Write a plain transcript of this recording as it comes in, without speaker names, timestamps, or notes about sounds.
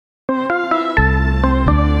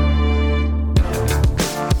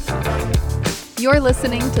You're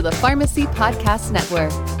listening to the Pharmacy Podcast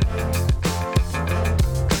Network.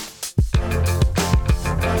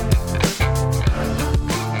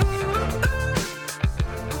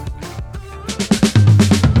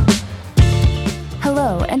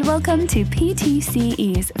 Hello, and welcome to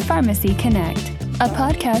PTCE's Pharmacy Connect, a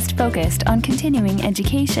podcast focused on continuing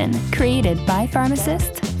education created by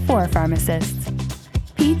pharmacists for pharmacists.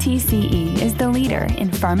 PTCE is the leader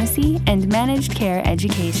in pharmacy and managed care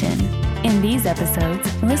education. In these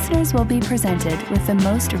episodes, listeners will be presented with the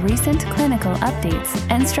most recent clinical updates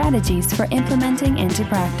and strategies for implementing into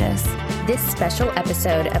practice. This special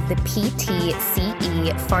episode of the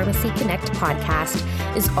PTCE Pharmacy Connect podcast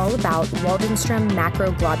is all about Waldenström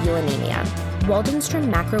macroglobulinemia.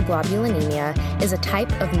 Waldenström macroglobulinemia is a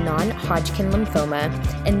type of non-Hodgkin lymphoma,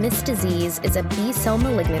 and this disease is a B-cell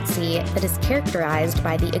malignancy that is characterized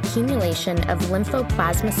by the accumulation of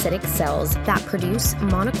lymphoplasmacytic cells that produce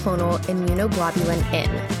monoclonal immunoglobulin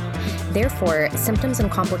N. Therefore, symptoms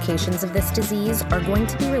and complications of this disease are going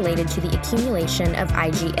to be related to the accumulation of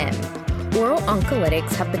IgM. Oral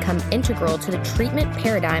oncolytics have become integral to the treatment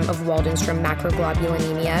paradigm of Waldenström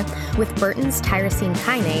macroglobulinemia, with Burton's tyrosine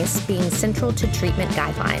kinase being central to treatment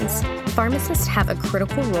guidelines. Pharmacists have a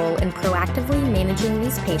critical role in proactively managing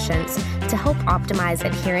these patients to help optimize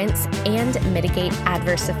adherence and mitigate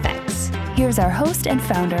adverse effects. Here's our host and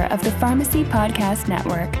founder of the Pharmacy Podcast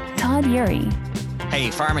Network, Todd Urey.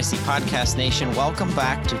 Hey, Pharmacy Podcast Nation, welcome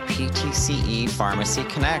back to PTCE Pharmacy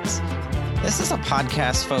Connects. This is a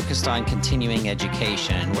podcast focused on continuing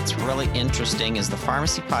education. What's really interesting is the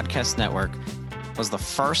Pharmacy Podcast Network was the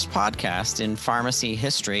first podcast in pharmacy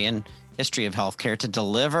history and history of healthcare to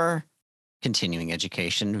deliver continuing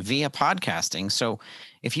education via podcasting. So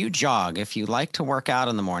if you jog, if you like to work out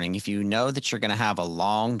in the morning, if you know that you're going to have a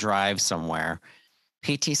long drive somewhere,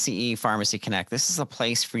 PTCE Pharmacy Connect, this is a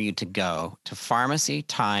place for you to go to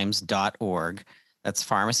pharmacytimes.org. That's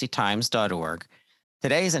pharmacytimes.org.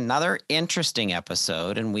 Today is another interesting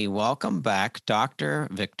episode, and we welcome back Dr.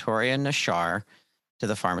 Victoria Nachar to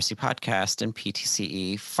the Pharmacy Podcast and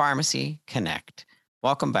PTCE Pharmacy Connect.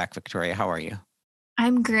 Welcome back, Victoria. How are you?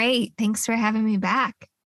 I'm great. Thanks for having me back.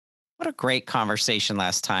 What a great conversation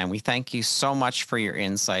last time. We thank you so much for your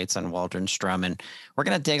insights on Waldenström, and we're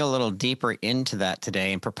going to dig a little deeper into that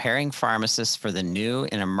today and preparing pharmacists for the new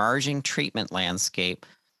and emerging treatment landscape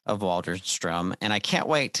of Waldenström. And I can't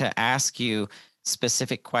wait to ask you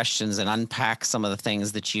specific questions and unpack some of the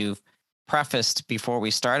things that you've prefaced before we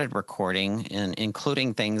started recording, and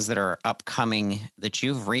including things that are upcoming that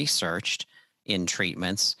you've researched in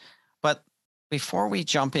treatments. But before we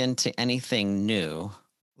jump into anything new,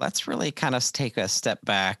 let's really kind of take a step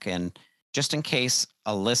back, and just in case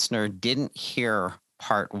a listener didn't hear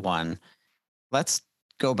part one, let's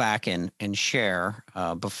go back and share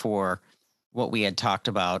before what we had talked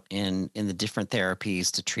about in the different therapies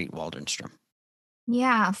to treat Waldenström.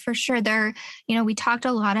 Yeah, for sure. We talked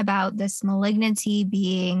a lot about this malignancy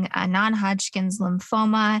being a non-Hodgkin's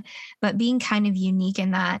lymphoma, but being kind of unique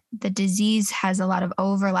in that the disease has a lot of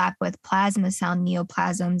overlap with plasma cell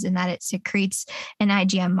neoplasms in that it secretes an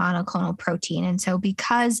IgM monoclonal protein. And so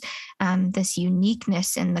because this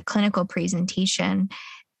uniqueness in the clinical presentation,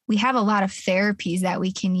 we have a lot of therapies that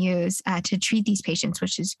we can use to treat these patients,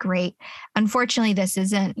 which is great. Unfortunately, this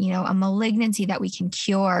isn't, a malignancy that we can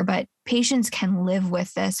cure, but patients can live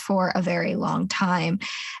with this for a very long time.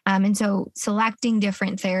 And so selecting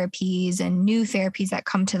different therapies and new therapies that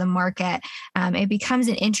come to the market, it becomes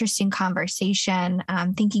an interesting conversation,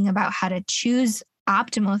 thinking about how to choose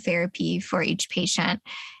optimal therapy for each patient.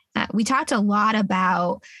 We talked a lot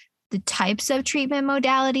about the types of treatment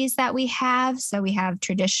modalities that we have. So we have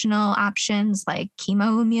traditional options like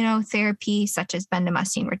chemoimmunotherapy, such as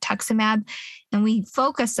bendamustine rituximab. And we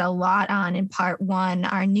focus a lot on, in part one,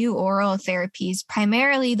 our new oral therapies,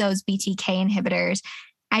 primarily those BTK inhibitors,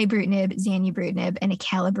 ibrutinib, zanubrutinib, and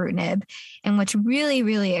acalabrutinib. And what's really,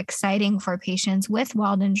 really exciting for patients with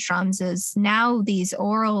Waldenström's is now these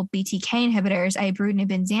oral BTK inhibitors,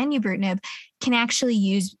 ibrutinib and zanubrutinib, can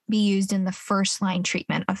actually be used in the first line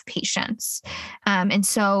treatment of patients. And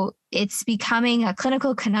so it's becoming a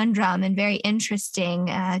clinical conundrum and very interesting,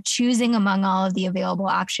 choosing among all of the available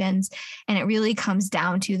options. And it really comes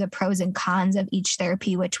down to the pros and cons of each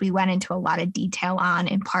therapy, which we went into a lot of detail on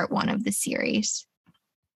in part one of the series.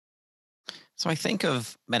 So I think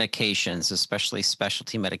of medications, especially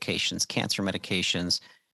specialty medications, cancer medications,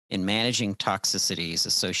 in managing toxicities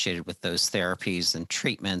associated with those therapies and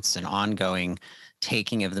treatments and ongoing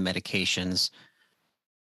taking of the medications.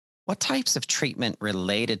 What types of treatment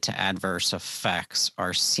related to adverse effects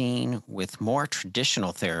are seen with more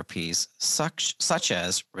traditional therapies, such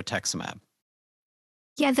as rituximab?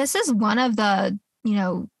 Yeah, this is one of the,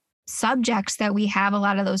 subjects that we have a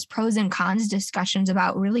lot of those pros and cons discussions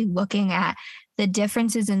about, really looking at the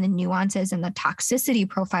differences and the nuances and the toxicity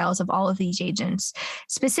profiles of all of these agents,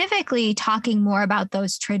 specifically talking more about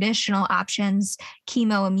those traditional options,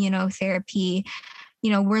 chemoimmunotherapy.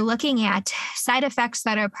 We're looking at side effects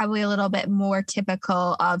that are probably a little bit more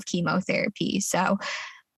typical of chemotherapy. So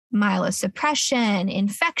myelosuppression,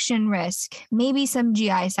 infection risk, maybe some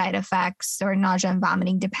GI side effects or nausea and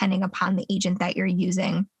vomiting, depending upon the agent that you're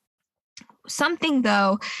using. Something,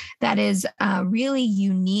 though, that is really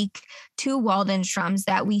unique to Waldenström's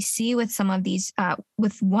that we see with some of these,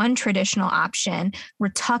 with one traditional option,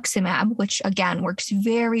 rituximab, which again works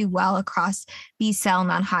very well across B-cell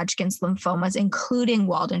non-Hodgkin's lymphomas, including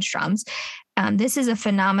Waldenström's. This is a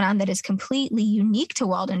phenomenon that is completely unique to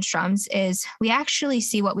Waldenström's, is we actually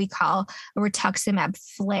see what we call a rituximab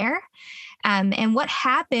flare. And what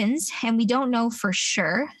happens, and we don't know for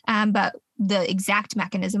sure, but the exact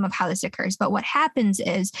mechanism of how this occurs. But what happens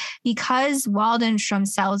is, because Waldenström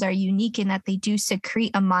cells are unique in that they do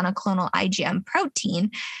secrete a monoclonal IgM protein,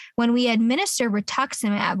 when we administer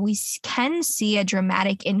rituximab, we can see a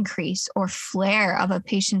dramatic increase or flare of a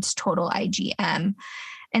patient's total IgM.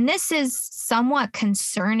 And this is somewhat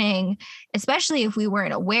concerning, especially if we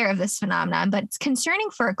weren't aware of this phenomenon, but it's concerning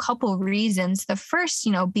for a couple reasons. The first,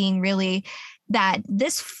 being really that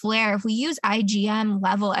this flare, if we use IgM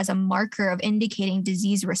level as a marker of indicating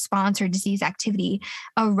disease response or disease activity,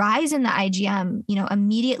 a rise in the IgM,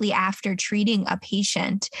 immediately after treating a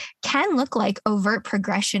patient can look like overt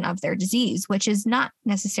progression of their disease, which is not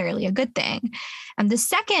necessarily a good thing. And the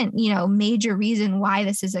second, major reason why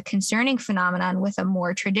this is a concerning phenomenon with a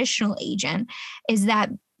more traditional agent is that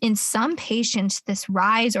in some patients, this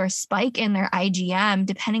rise or spike in their IgM,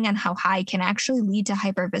 depending on how high, can actually lead to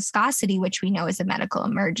hyperviscosity, which we know is a medical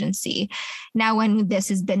emergency. Now, when this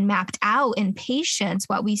has been mapped out in patients,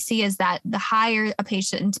 what we see is that the higher a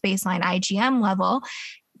patient's baseline IgM level,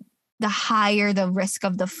 the higher the risk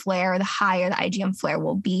of the flare, the higher the IgM flare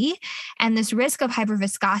will be. And this risk of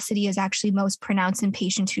hyperviscosity is actually most pronounced in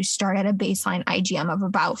patients who start at a baseline IgM of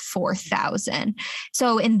about 4,000.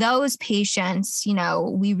 So in those patients,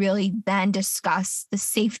 we really then discuss the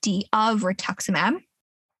safety of rituximab.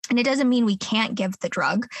 And it doesn't mean we can't give the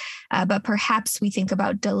drug, but perhaps we think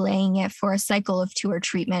about delaying it for a cycle of 2 or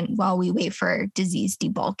treatment while we wait for disease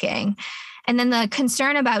debulking. And then the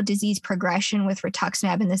concern about disease progression with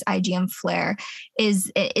rituximab and this IgM flare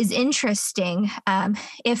is interesting.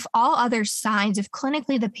 If all other signs, if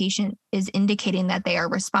clinically the patient is indicating that they are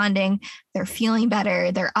responding, they're feeling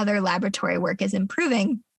better, their other laboratory work is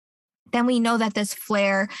improving, then we know that this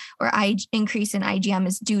flare or increase in IgM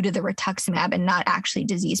is due to the rituximab and not actually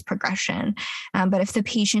disease progression. But if the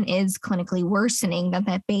patient is clinically worsening, then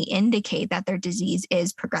that may indicate that their disease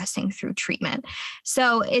is progressing through treatment.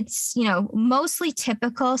 So it's, mostly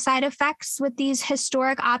typical side effects with these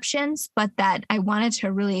historic options, but that I wanted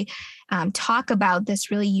to really talk about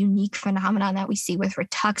this really unique phenomenon that we see with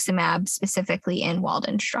rituximab, specifically in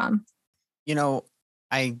Waldenström.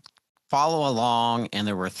 I follow along, and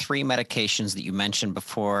there were 3 medications that you mentioned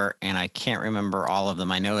before, and I can't remember all of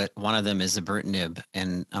them. I know one of them is ibrutinib,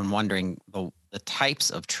 and I'm wondering the types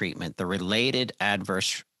of treatment, the related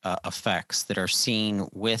adverse effects that are seen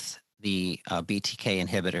with the BTK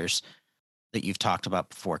inhibitors that you've talked about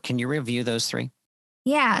before. Can you review those 3?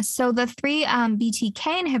 Yeah, so the 3 BTK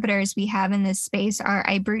inhibitors we have in this space are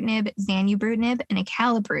ibrutinib, zanubrutinib, and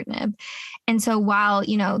acalabrutinib. And so while,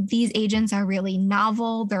 these agents are really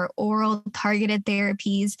novel, they're oral targeted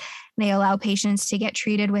therapies, they allow patients to get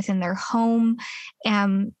treated within their home.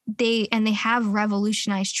 They have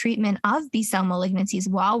revolutionized treatment of B-cell malignancies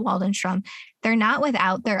while Waldenström. They're not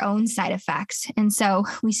without their own side effects. And so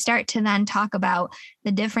we start to then talk about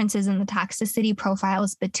the differences in the toxicity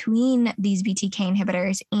profiles between these BTK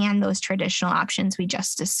inhibitors and those traditional options we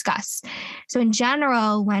just discussed. So in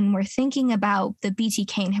general, when we're thinking about the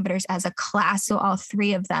BTK inhibitors as a class, so all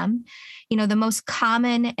 3 of them, the most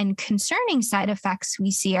common and concerning side effects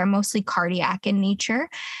we see are mostly cardiac in nature.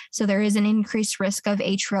 So there is an increased risk of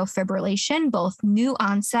atrial fibrillation, both new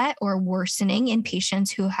onset or worsening in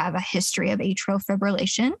patients who have a history of atrial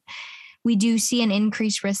fibrillation. We do see an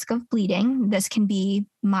increased risk of bleeding. This can be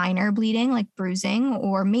minor bleeding like bruising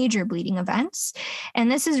or major bleeding events. And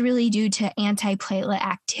this is really due to antiplatelet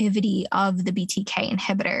activity of the BTK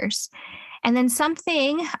inhibitors. And then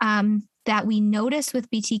something that we notice with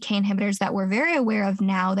BTK inhibitors that we're very aware of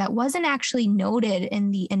now that wasn't actually noted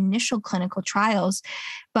in the initial clinical trials,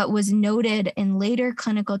 but was noted in later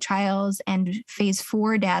clinical trials and phase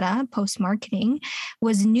 4 data post-marketing,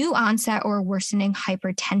 was new onset or worsening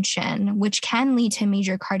hypertension, which can lead to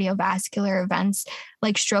major cardiovascular events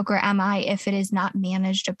like stroke or MI if it is not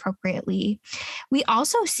managed appropriately. We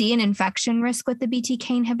also see an infection risk with the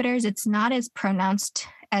BTK inhibitors. It's not as pronounced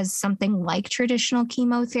as something like traditional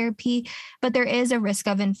chemotherapy, but there is a risk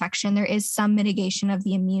of infection. There is some mitigation of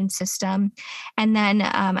the immune system. And then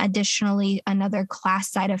additionally, another class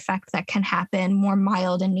side effect that can happen, more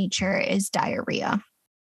mild in nature, is diarrhea.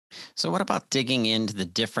 So what about digging into the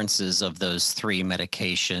differences of those three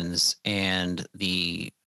medications and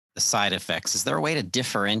the side effects? Is there a way to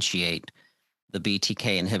differentiate the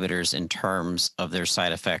BTK inhibitors in terms of their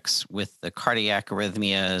side effects with the cardiac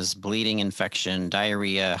arrhythmias, bleeding, infection,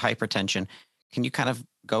 diarrhea, hypertension? Can you kind of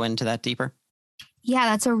go into that deeper? Yeah,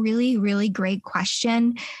 that's a really, really great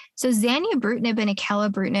question. So zanubrutinib and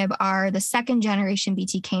acalabrutinib are the second generation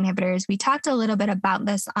BTK inhibitors. We talked a little bit about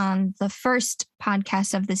this on the first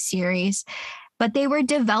podcast of the series, but they were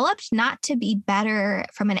developed not to be better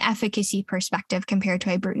from an efficacy perspective compared to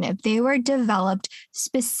ibrutinib. They were developed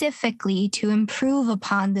specifically to improve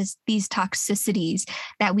upon these toxicities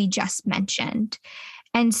that we just mentioned.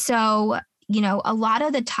 And so, a lot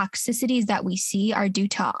of the toxicities that we see are due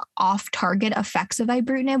to off-target effects of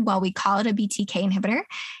ibrutinib. While we call it a BTK inhibitor,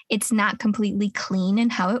 it's not completely clean in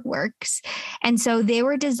how it works. And so they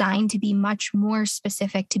were designed to be much more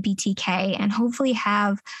specific to BTK and hopefully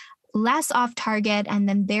have less off target, and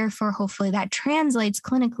then therefore hopefully that translates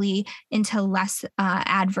clinically into less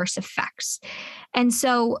adverse effects. And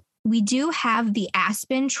so we do have the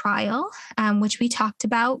ASPEN trial, which we talked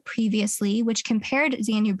about previously, which compared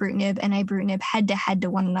zanubrutinib and ibrutinib head to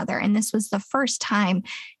one another. And this was the first time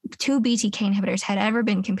two BTK inhibitors had ever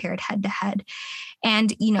been compared head to head.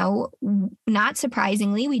 And, not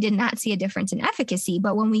surprisingly, we did not see a difference in efficacy.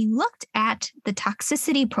 But when we looked at the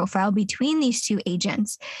toxicity profile between these two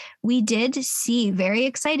agents, we did see, very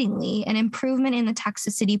excitingly, an improvement in the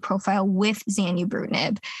toxicity profile with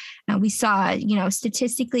zanubrutinib. We saw,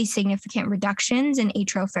 statistically significant reductions in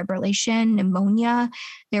atrial fibrillation, pneumonia.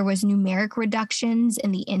 There was numeric reductions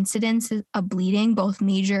in the incidence of bleeding, both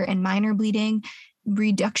major and minor bleeding,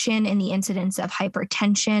 reduction in the incidence of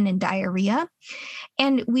hypertension and diarrhea.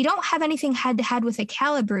 And we don't have anything head-to-head with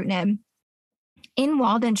acalabrutinib in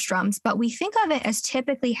Waldenström's, but we think of it as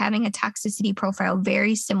typically having a toxicity profile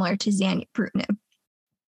very similar to zanubrutinib.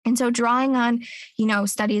 And so drawing on,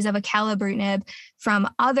 studies of acalabrutinib from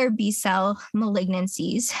other B-cell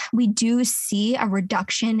malignancies, we do see a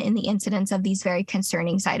reduction in the incidence of these very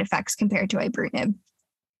concerning side effects compared to ibrutinib,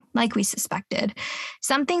 like we suspected.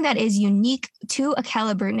 Something that is unique to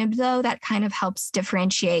acalabrutinib, though, that kind of helps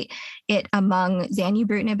differentiate it among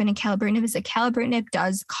zanubrutinib and acalabrutinib is acalabrutinib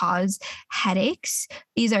does cause headaches.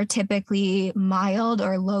 These are typically mild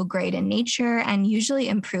or low grade in nature and usually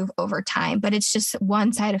improve over time, but it's just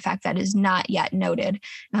one side effect that is not yet noted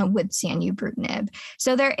with zanubrutinib.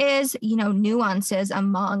 So there is, nuances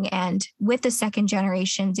among and with the second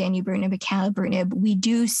generation zanubrutinib, acalabrutinib, we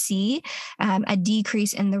do see a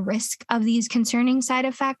decrease in the risk of these concerning side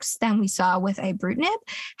effects than we saw with ibrutinib.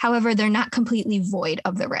 However, they're not completely void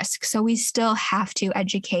of the risk. So we still have to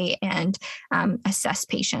educate and assess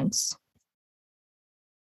patients.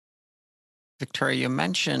 Victoria, you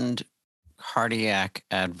mentioned cardiac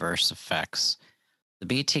adverse effects. The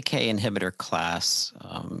BTK inhibitor class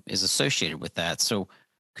is associated with that. So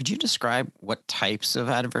could you describe what types of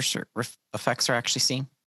adverse effects are actually seen?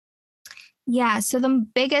 Yeah, so the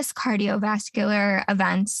biggest cardiovascular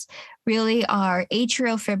events really are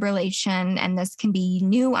atrial fibrillation, and this can be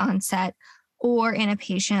new onset or in a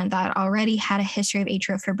patient that already had a history of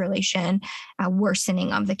atrial fibrillation,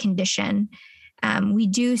 worsening of the condition. We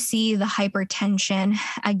do see the hypertension.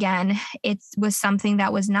 Again, it was something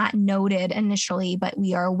that was not noted initially, but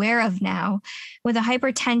we are aware of now. With a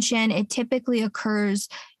hypertension, it typically occurs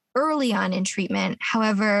early on in treatment.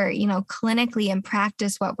 However, clinically in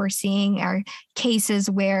practice, what we're seeing are cases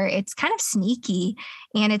where it's kind of sneaky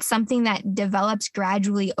and it's something that develops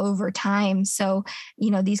gradually over time. So,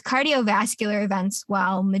 these cardiovascular events,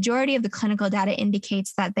 while majority of the clinical data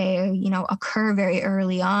indicates that they, occur very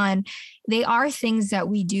early on, they are things that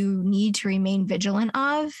we do need to remain vigilant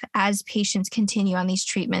of as patients continue on these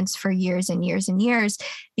treatments for years and years and years,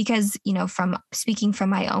 because, from speaking from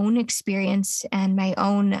my own experience and my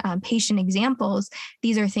own patient examples,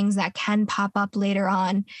 these are things that can pop up later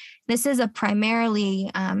on. This is a primarily,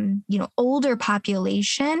 older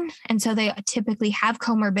population. And so they typically have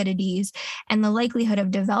comorbidities, and the likelihood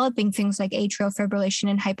of developing things like atrial fibrillation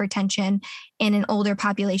and hypertension in an older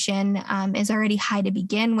population is already high to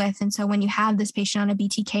begin with. And so when you have this patient on a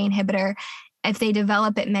BTK inhibitor, if they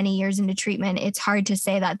develop it many years into treatment, it's hard to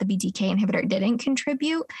say that the BTK inhibitor didn't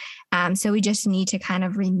contribute. So we just need to kind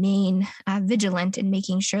of remain vigilant in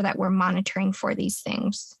making sure that we're monitoring for these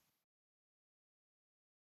things.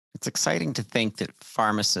 It's exciting to think that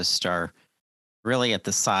pharmacists are really at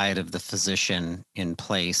the side of the physician in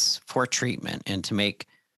place for treatment and to make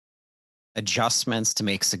adjustments, to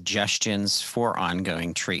make suggestions for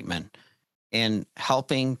ongoing treatment, and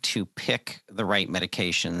helping to pick the right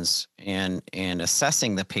medications and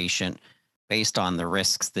assessing the patient based on the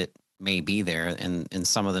risks that may be there. And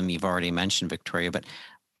some of them you've already mentioned, Victoria, but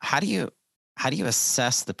how do you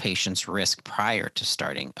assess the patient's risk prior to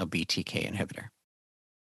starting a BTK inhibitor?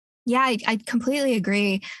 Yeah, I completely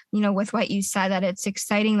agree, with what you said, that it's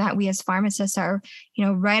exciting that we as pharmacists are,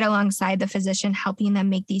 right alongside the physician, helping them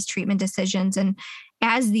make these treatment decisions. And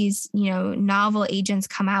as these, novel agents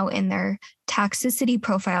come out and their toxicity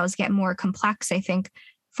profiles get more complex, I think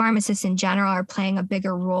pharmacists in general are playing a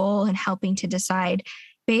bigger role in helping to decide,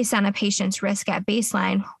 based on a patient's risk at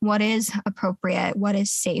baseline, what is appropriate, what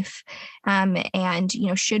is safe, and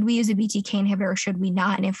should we use a BTK inhibitor or should we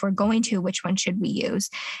not? And if we're going to, which one should we use?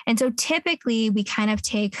 And so typically we kind of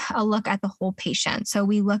take a look at the whole patient. So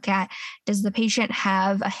we look at, does the patient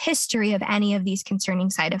have a history of any of these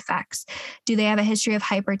concerning side effects? Do they have a history of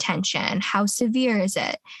hypertension? How severe is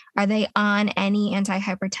it? Are they on any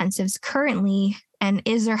antihypertensives currently? And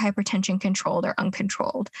is their hypertension controlled or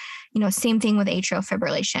uncontrolled? Same thing with atrial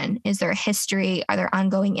fibrillation. Is there a history? Are there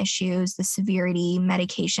ongoing issues, the severity,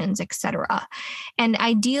 medications, et cetera? And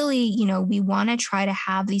ideally, we want to try to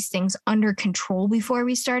have these things under control before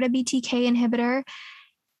we start a BTK inhibitor,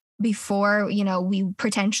 before, we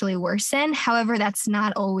potentially worsen. However, that's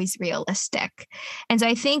not always realistic. And so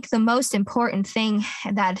I think the most important thing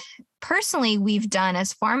that personally we've done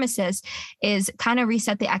as pharmacists is kind of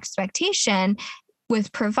reset the expectation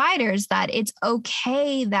with providers that it's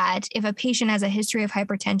okay that if a patient has a history of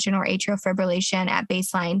hypertension or atrial fibrillation at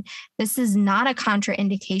baseline, this is not a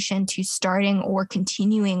contraindication to starting or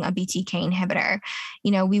continuing a BTK inhibitor.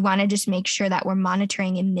 We want to just make sure that we're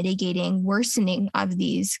monitoring and mitigating worsening of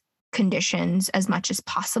these conditions as much as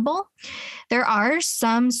possible. There are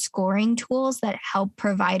some scoring tools that help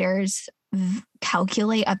providers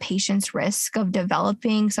calculate a patient's risk of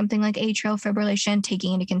developing something like atrial fibrillation,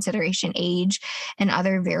 taking into consideration age and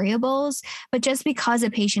other variables. But just because a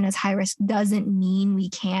patient is high risk doesn't mean we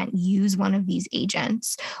can't use one of these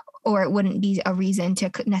agents, or it wouldn't be a reason to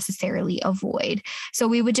necessarily avoid. So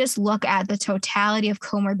we would just look at the totality of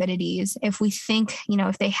comorbidities. If we think,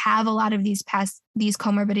 if they have a lot of these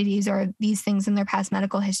comorbidities or these things in their past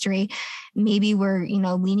medical history, maybe we're,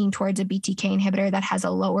 leaning towards a BTK inhibitor that has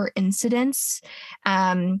a lower incidence.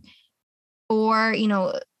 Or,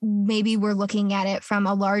 maybe we're looking at it from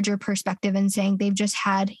a larger perspective and saying they've just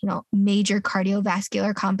had, major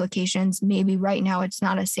cardiovascular complications. Maybe right now it's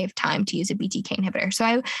not a safe time to use a BTK inhibitor. So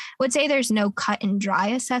I would say there's no cut and dry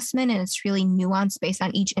assessment, and it's really nuanced based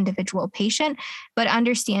on each individual patient. But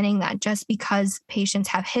understanding that just because patients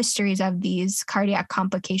have histories of these cardiac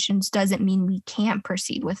complications doesn't mean we can't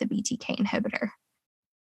proceed with a BTK inhibitor.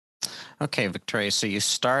 Okay, Victoria, so you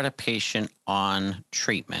start a patient on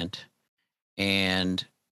treatment, and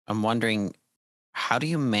I'm wondering, how do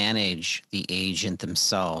you manage the agent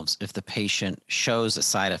themselves if the patient shows a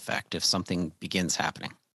side effect, if something begins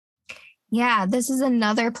happening? Yeah, this is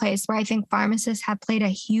another place where I think pharmacists have played a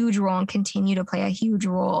huge role and continue to play a huge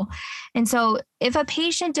role. And so if a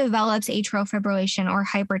patient develops atrial fibrillation or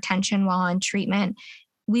hypertension while on treatment,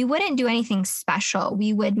 we wouldn't do anything special.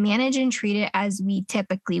 We would manage and treat it as we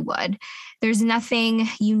typically would. There's nothing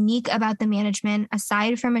unique about the management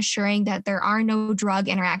aside from assuring that there are no drug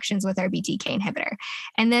interactions with our BTK inhibitor.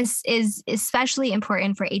 And this is especially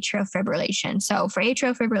important for atrial fibrillation. So for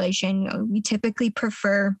atrial fibrillation, we typically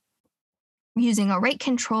prefer using a rate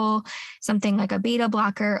control, something like a beta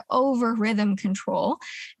blocker, over rhythm control,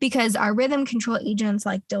 because our rhythm control agents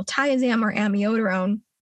like diltiazem or amiodarone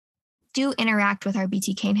do interact with our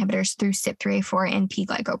BTK inhibitors through CYP3A4 and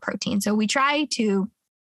P-glycoprotein. So we try to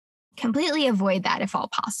completely avoid that if all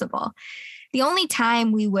possible. The only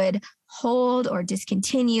time we would hold or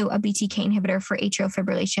discontinue a BTK inhibitor for atrial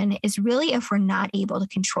fibrillation is really if we're not able to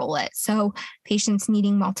control it. So patients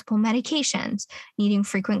needing multiple medications, needing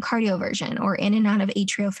frequent cardioversion, or in and out of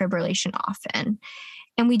atrial fibrillation often.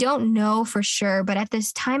 And we don't know for sure, but at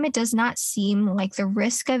this time, it does not seem like the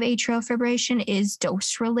risk of atrial fibrillation is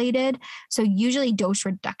dose related. So usually dose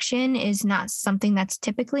reduction is not something that's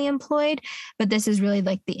typically employed, but this is really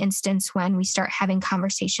like the instance when we start having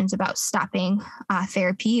conversations about stopping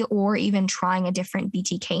therapy or even trying a different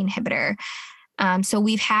BTK inhibitor. So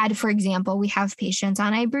we've had, for example, we have patients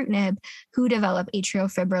on ibrutinib who develop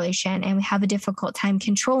atrial fibrillation and we have a difficult time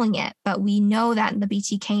controlling it. But we know that the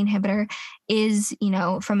BTK inhibitor is,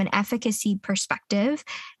 from an efficacy perspective,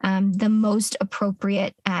 the most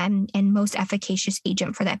appropriate and most efficacious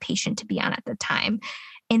agent for that patient to be on at the time.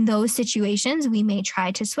 In those situations, we may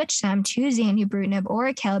try to switch them to zanubrutinib or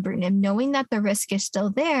acalabrutinib, knowing that the risk is still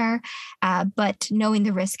there, but knowing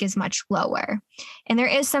the risk is much lower. And there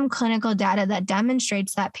is some clinical data that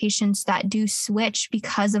demonstrates that patients that do switch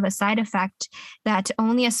because of a side effect, that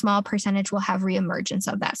only a small percentage will have reemergence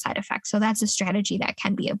of that side effect. So that's a strategy that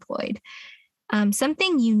can be employed.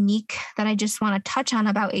 Something unique that I just want to touch on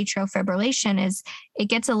about atrial fibrillation is it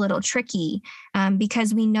gets a little tricky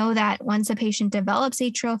because we know that once a patient develops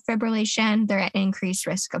atrial fibrillation, they're at increased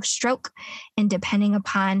risk of stroke. And depending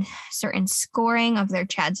upon certain scoring of their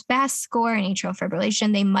CHA2DS2-VASc score and atrial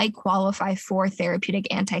fibrillation, they might qualify for therapeutic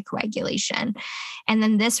anticoagulation. And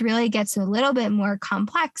then this really gets a little bit more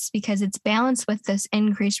complex because it's balanced with this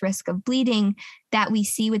increased risk of bleeding that we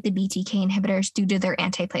see with the BTK inhibitors due to their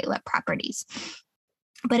antiplatelet properties.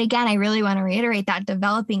 But again, I really want to reiterate that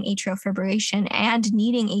developing atrial fibrillation and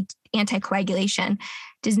needing anticoagulation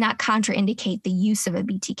does not contraindicate the use of a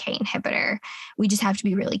BTK inhibitor. We just have to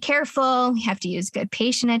be really careful. We have to use good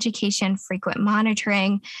patient education, frequent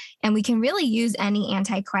monitoring, and we can really use any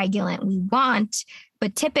anticoagulant we want.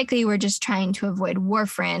 But typically, we're just trying to avoid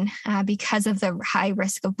warfarin because of the high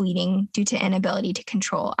risk of bleeding due to inability to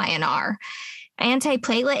control INR.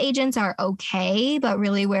 Antiplatelet agents are okay, but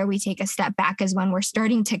really where we take a step back is when we're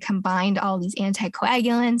starting to combine all these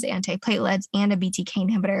anticoagulants, antiplatelets, and a BTK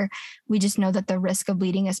inhibitor. We just know that the risk of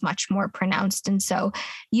bleeding is much more pronounced. And so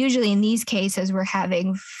usually in these cases, we're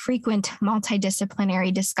having frequent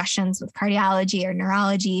multidisciplinary discussions with cardiology or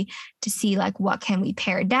neurology to see like what can we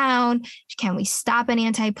pare down? Can we stop an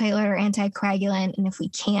antiplatelet or anticoagulant? And if we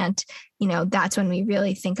can't, that's when we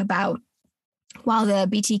really think about, while the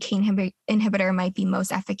BTK inhibitor might be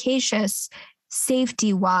most efficacious,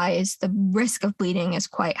 safety-wise, the risk of bleeding is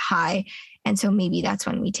quite high. And so maybe that's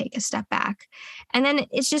when we take a step back. And then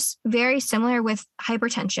it's just very similar with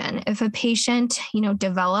hypertension. If a patient,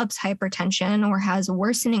 develops hypertension or has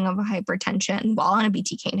worsening of a hypertension while on a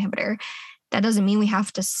BTK inhibitor, that doesn't mean we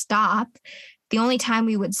have to stop. The only time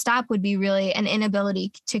we would stop would be really an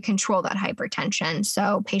inability to control that hypertension.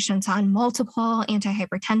 So patients on multiple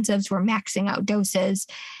antihypertensives were maxing out doses,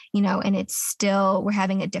 and it's still, we're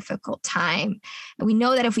having a difficult time. And we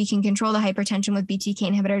know that if we can control the hypertension with BTK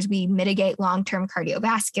inhibitors, we mitigate long-term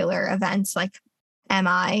cardiovascular events like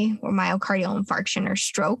MI or myocardial infarction or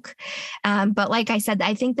stroke. But like I said,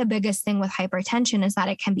 I think the biggest thing with hypertension is that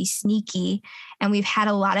it can be sneaky. And we've had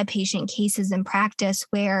a lot of patient cases in practice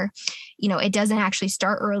where, it doesn't actually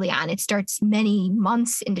start early on. It starts many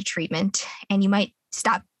months into treatment and you might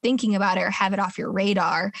stop thinking about it or have it off your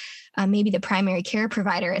radar. Maybe the primary care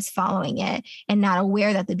provider is following it and not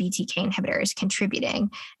aware that the BTK inhibitor is contributing.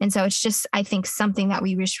 And so it's just, I think, something that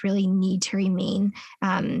we just really need to remain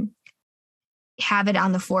have it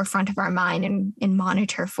on the forefront of our mind and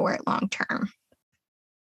monitor for it long term.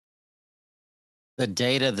 The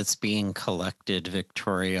data that's being collected,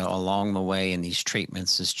 Victoria, along the way in these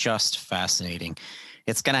treatments is just fascinating.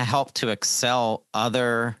 It's going to help to excel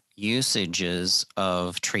other usages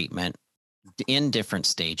of treatment in different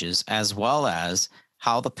stages, as well as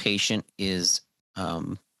how the patient is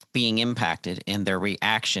being impacted in their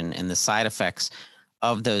reaction and the side effects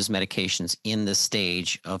of those medications in the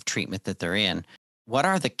stage of treatment that they're in. What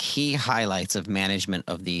are the key highlights of management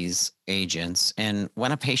of these agents? And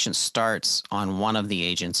when a patient starts on one of the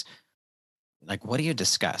agents, what do you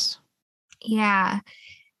discuss? Yeah,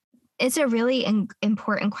 it's a really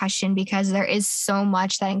important question because there is so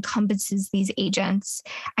much that encompasses these agents.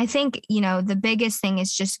 I think, the biggest thing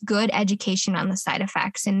is just good education on the side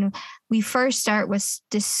effects. And we first start with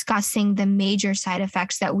discussing the major side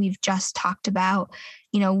effects that we've just talked about,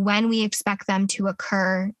 when we expect them to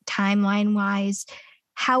occur timeline-wise,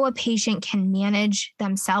 how a patient can manage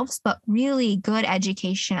themselves, but really good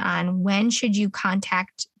education on when should you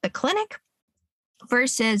contact the clinic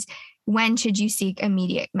versus when should you seek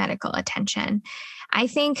immediate medical attention. I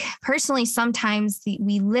think personally, sometimes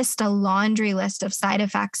we list a laundry list of side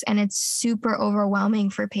effects and it's super overwhelming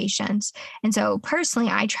for patients. And so personally,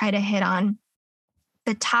 I try to hit on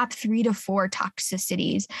the top 3 to 4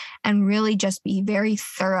 toxicities and really just be very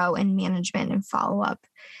thorough in management and follow-up.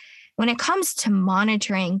 When it comes to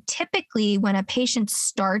monitoring, typically when a patient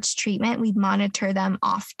starts treatment, we monitor them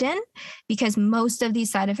often because most of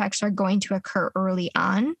these side effects are going to occur early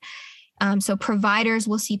on. So providers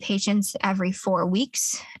will see patients every 4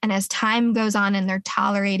 weeks. And as time goes on and they're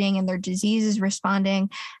tolerating and their disease is responding,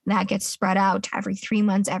 that gets spread out to every 3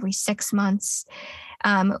 months, every 6 months.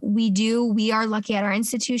 We are lucky at our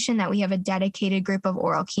institution that we have a dedicated group of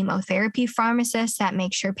oral chemotherapy pharmacists that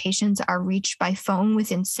make sure patients are reached by phone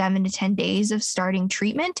within 7 to 10 days of starting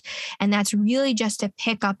treatment. And that's really just to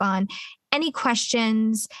pick up on any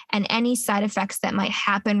questions and any side effects that might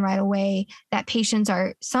happen right away that patients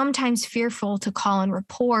are sometimes fearful to call and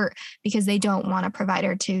report because they don't want a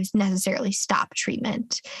provider to necessarily stop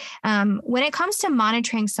treatment. When it comes to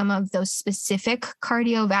monitoring some of those specific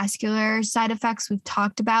cardiovascular side effects we've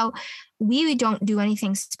talked about, we don't do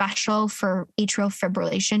anything special for atrial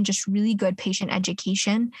fibrillation, just really good patient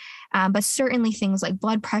education. But certainly things like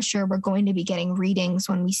blood pressure, we're going to be getting readings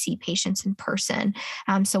when we see patients in person.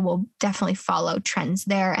 So we'll definitely follow trends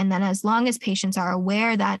there. And then as long as patients are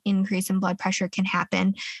aware that increase in blood pressure can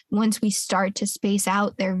happen, once we start to space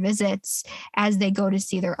out their visits as they go to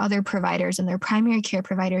see their other providers and their primary care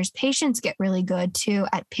providers, patients get really good too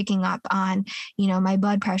at picking up on, my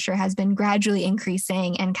blood pressure has been gradually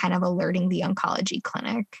increasing and kind of alerting the oncology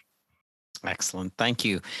clinic. Excellent. Thank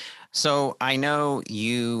you. So I know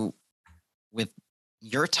you, with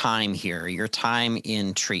your time here, your time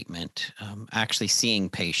in treatment, actually seeing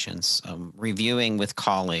patients, reviewing with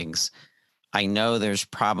colleagues, I know there's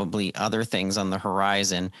probably other things on the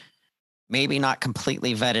horizon, maybe not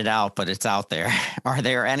completely vetted out, but it's out there. Are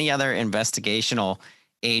there any other investigational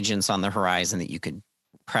agents on the horizon that you could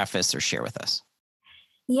preface or share with us?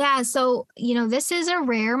 Yeah. So, this is a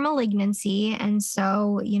rare malignancy. And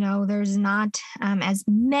so, there's not as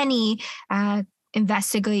many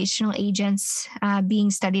investigational agents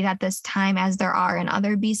being studied at this time as there are in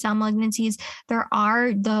other B-cell malignancies. There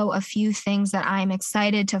are, though, a few things that I'm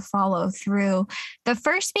excited to follow through. The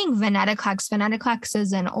first being venetoclax. Venetoclax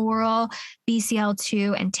is an oral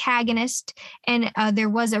BCL2 antagonist. And there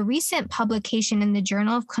was a recent publication in the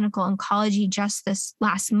Journal of Clinical Oncology just this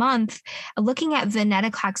last month looking at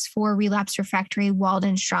venetoclax for relapse refractory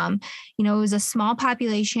Waldenström. It was a small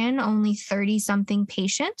population, only 30-something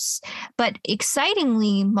patients, but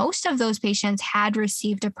excitingly, most of those patients had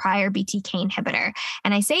received a prior BTK inhibitor.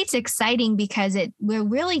 And I say it's exciting because it will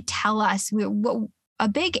really tell us a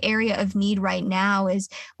big area of need right now is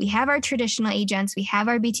we have our traditional agents, we have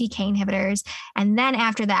our BTK inhibitors, and then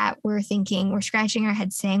after that, we're scratching our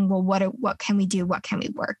heads saying, well, what can we do? What can we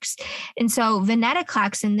work? And so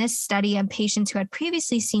venetoclax in this study of patients who had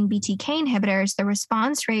previously seen BTK inhibitors, the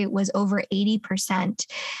response rate was over 80%.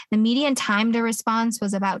 The median time to response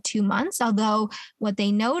was about 2 months, although what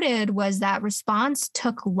they noted was that response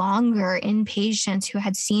took longer in patients who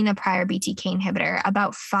had seen a prior BTK inhibitor,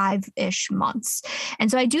 about 5-ish months. And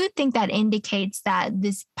so I do think that indicates that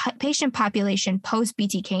this patient population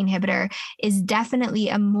post-BTK inhibitor is definitely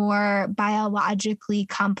a more biologically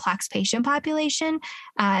complex patient population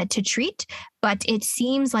to treat, but it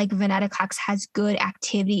seems like venetoclax has good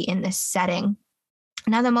activity in this setting.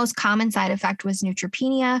 Now, the most common side effect was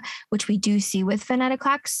neutropenia, which we do see with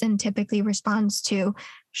venetoclax and typically responds to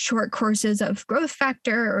short courses of growth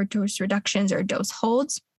factor or dose reductions or dose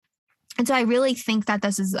holds. And so I really think that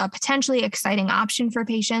this is a potentially exciting option for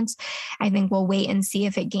patients. I think we'll wait and see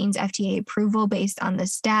if it gains FDA approval based on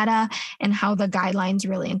this data and how the guidelines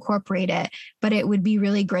really incorporate it. But it would be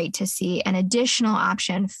really great to see an additional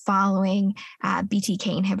option following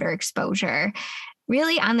BTK inhibitor exposure.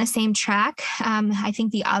 Really on the same track, I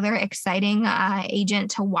think the other exciting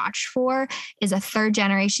agent to watch for is a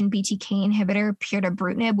third-generation BTK inhibitor,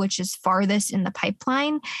 pirtobrutinib, which is farthest in the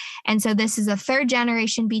pipeline. And so this is a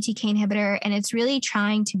third-generation BTK inhibitor, and it's really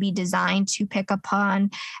trying to be designed to pick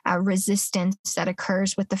upon resistance that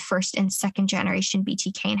occurs with the first and second-generation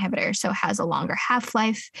BTK inhibitor. So it has a longer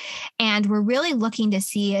half-life. And we're really looking to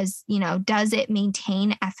see does it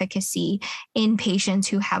maintain efficacy in patients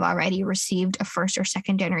who have already received a first or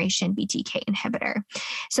second generation BTK inhibitor.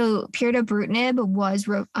 So pirtobrutinib was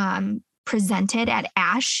presented at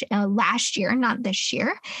ASH last year, not this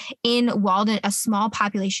year, in a small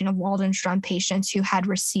population of Waldenström patients who had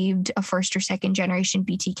received a first or second generation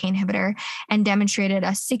BTK inhibitor and demonstrated a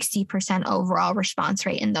 60% overall response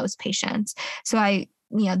rate in those patients. So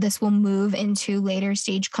this will move into later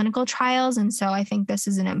stage clinical trials. And so I think this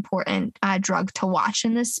is an important drug to watch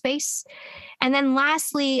in this space. And then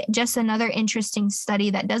lastly, just another interesting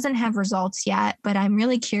study that doesn't have results yet, but I'm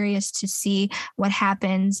really curious to see what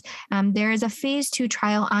happens. There is a phase 2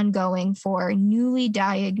 trial ongoing for newly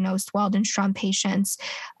diagnosed Waldenström patients,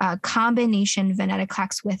 combination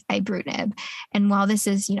venetoclax with ibrutinib. And while this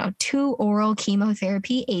is, 2 oral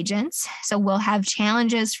chemotherapy agents, so we'll have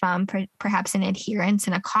challenges from perhaps an adherence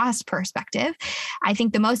and a cost perspective. I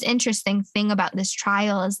think the most interesting thing about this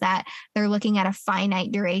trial is that they're looking at a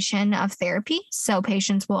finite duration of therapy. So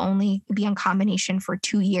patients will only be on combination for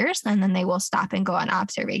 2 years, and then they will stop and go on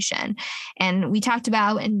observation. And we talked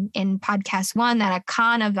about in podcast 1 that a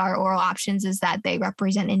con of our oral options is that they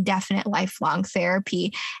represent indefinite lifelong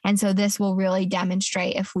therapy. And so this will really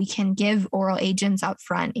demonstrate if we can give oral agents up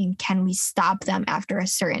front and can we stop them after a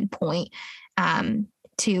certain point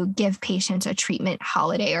to give patients a treatment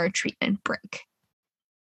holiday or a treatment break.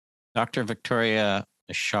 Dr. Victoria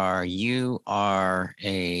Nachar, you are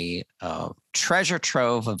a treasure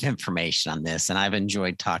trove of information on this, and I've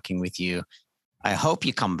enjoyed talking with you. I hope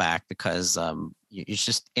you come back because it's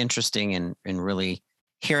just interesting and really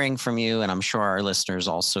hearing from you, and I'm sure our listeners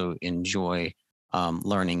also enjoy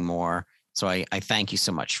learning more. So I thank you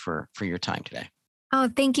so much for your time today. Oh,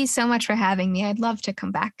 thank you so much for having me. I'd love to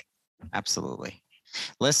come back. Absolutely.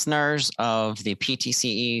 Listeners of the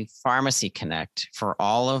PTCE Pharmacy Connect, for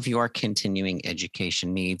all of your continuing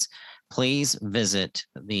education needs, please visit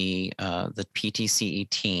the PTCE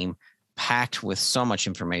team, packed with so much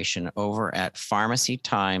information, over at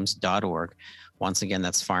pharmacytimes.org. Once again,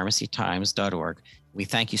 that's pharmacytimes.org. We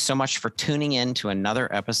thank you so much for tuning in to another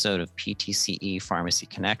episode of PTCE Pharmacy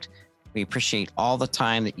Connect. We appreciate all the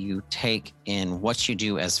time that you take in what you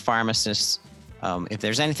do as pharmacists. If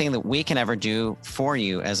there's anything that we can ever do for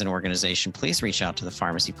you as an organization, please reach out to the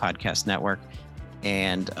Pharmacy Podcast Network.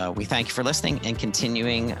 And we thank you for listening and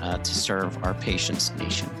continuing to serve our patients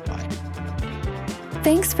nationwide.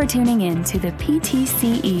 Thanks for tuning in to the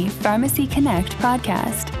PTCE Pharmacy Connect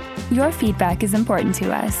podcast. Your feedback is important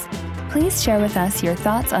to us. Please share with us your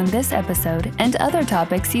thoughts on this episode and other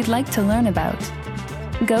topics you'd like to learn about.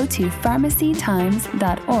 Go to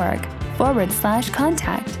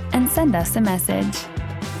pharmacytimes.org/contact and send us a message.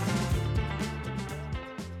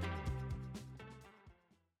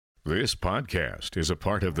 This podcast is a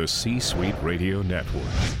part of the C-Suite Radio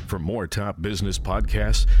Network. For more top business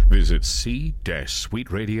podcasts, visit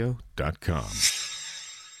c-suiteradio.com.